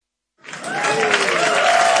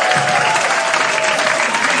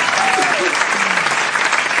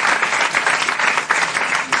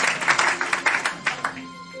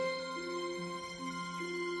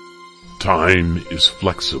Time is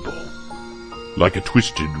flexible, like a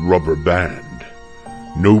twisted rubber band.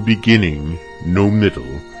 No beginning, no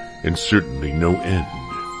middle, and certainly no end.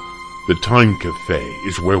 The Time Cafe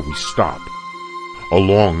is where we stop,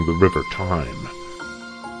 along the river Time.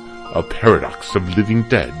 A paradox of living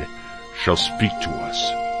dead shall speak to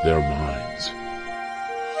us their minds.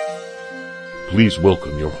 Please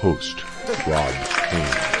welcome your host, Rob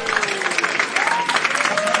Kane.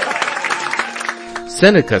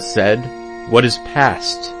 Seneca said, "What is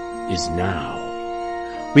past is now."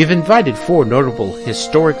 We've invited 4 notable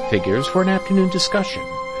historic figures for an afternoon discussion.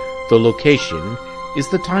 The location is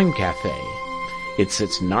the Time Cafe. It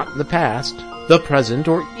sits not in the past, the present,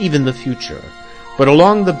 or even the future, but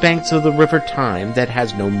along the banks of the river Time that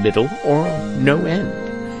has no middle or no end.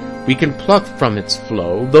 We can pluck from its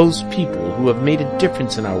flow those people who have made a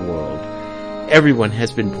difference in our world. Everyone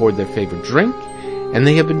has been poured their favorite drink, and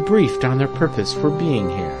they have been briefed on their purpose for being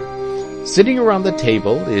here. Sitting around the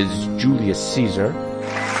table is Julius Caesar,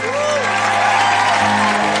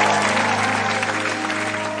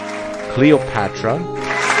 Cleopatra,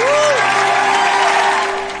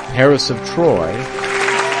 Paris of Troy,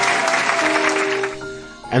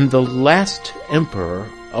 and the last emperor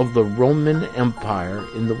of the Roman Empire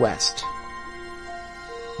in the West,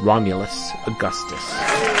 Romulus Augustus.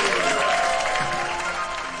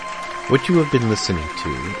 What you have been listening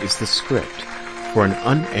to is the script for an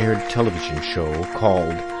unaired television show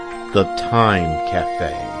called The Time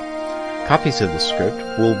Cafe. Copies of the script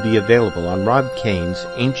will be available on Rob Kane's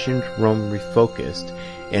Ancient Rome Refocused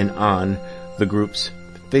and on the group's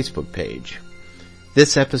Facebook page.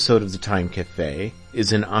 This episode of The Time Cafe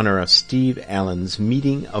is in honor of Steve Allen's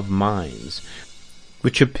Meeting of Minds,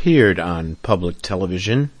 which appeared on public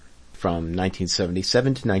television from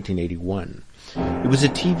 1977 to 1981. It was a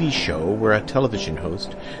TV show where a television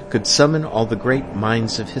host could summon all the great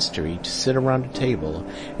minds of history to sit around a table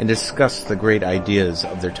and discuss the great ideas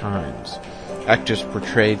of their times. Actors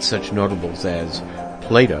portrayed such notables as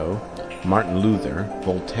Plato, Martin Luther,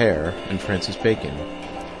 Voltaire, and Francis Bacon.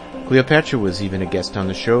 Cleopatra was even a guest on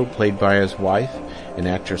the show, played by his wife, an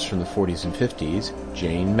actress from the 40s and 50s,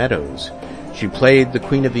 Jane Meadows. She played the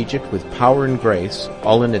Queen of Egypt with power and grace,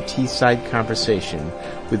 all in a teaside conversation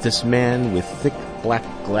with this man with thick black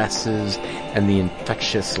glasses and the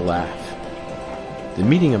infectious laugh. The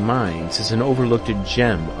Meeting of Minds is an overlooked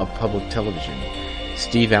gem of public television.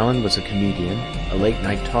 Steve Allen was a comedian, a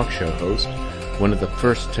late-night talk show host, one of the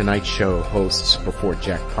first Tonight Show hosts before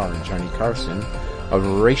Jack Paar and Johnny Carson, a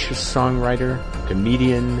voracious songwriter,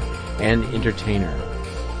 comedian, and entertainer.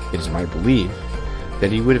 It is my belief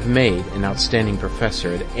that he would have made an outstanding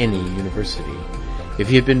professor at any university. If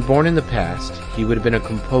he had been born in the past, he would have been a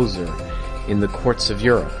composer in the courts of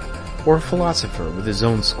Europe, or a philosopher with his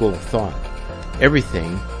own school of thought.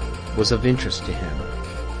 Everything was of interest to him.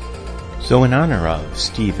 So in honor of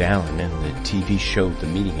Steve Allen and the TV show The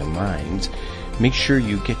Meeting of Minds, make sure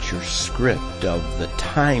you get your script of The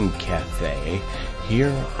Time Cafe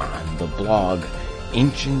here on the blog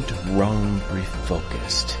Ancient Rome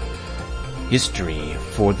Refocused. History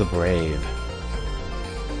for the Brave.